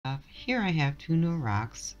here I have two new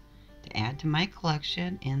rocks to add to my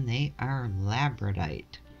collection, and they are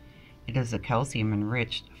Labradorite. It is a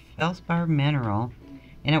calcium-enriched feldspar mineral,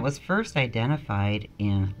 and it was first identified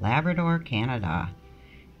in Labrador, Canada,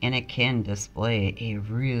 and it can display a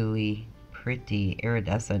really pretty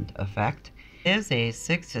iridescent effect. It is a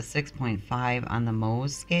 6 to 6.5 on the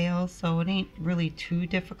Mohs scale, so it ain't really too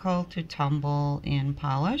difficult to tumble and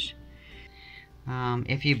polish.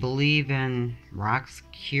 If you believe in rocks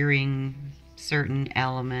curing certain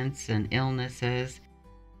elements and illnesses,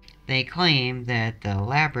 they claim that the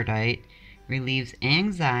labradorite relieves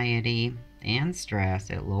anxiety and stress.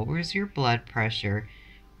 It lowers your blood pressure,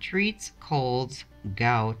 treats colds,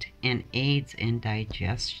 gout, and aids in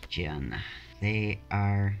digestion. They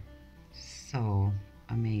are so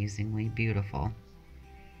amazingly beautiful.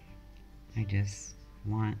 I just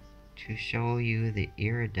want to show you the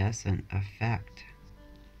iridescent effect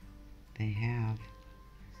they have.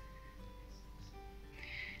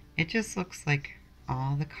 It just looks like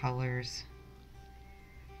all the colors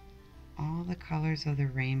of the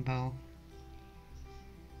rainbow.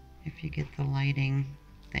 If you get the lighting,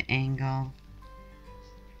 the angle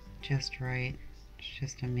just right, it's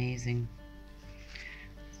just amazing.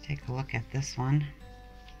 Let's take a look at this one.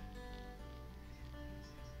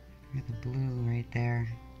 Or the blue right there.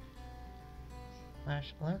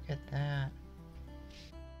 Gosh, look at that.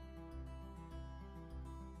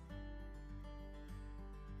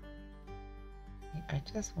 I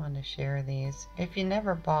just want to share these. If you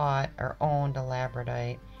never bought or owned a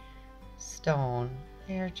labradorite stone,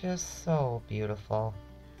 they're just so beautiful.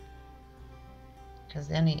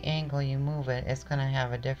 Because any angle you move it, it's going to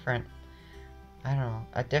have a different, I don't know,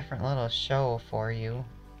 a different little show for you.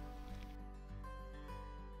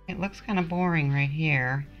 It looks kind of boring right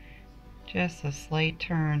here. Just a slight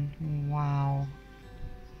turn. Wow.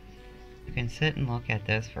 You can sit and look at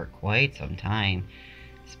this for quite some time.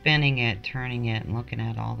 Spinning it, turning it, and looking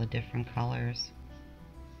at all the different colors.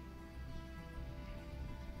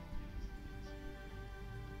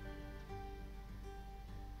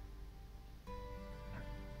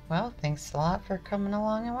 Well, thanks a lot for coming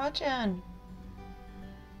along and watching.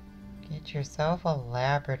 Get yourself a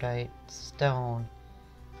labradorite stone.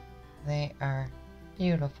 They are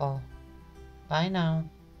beautiful. Bye now.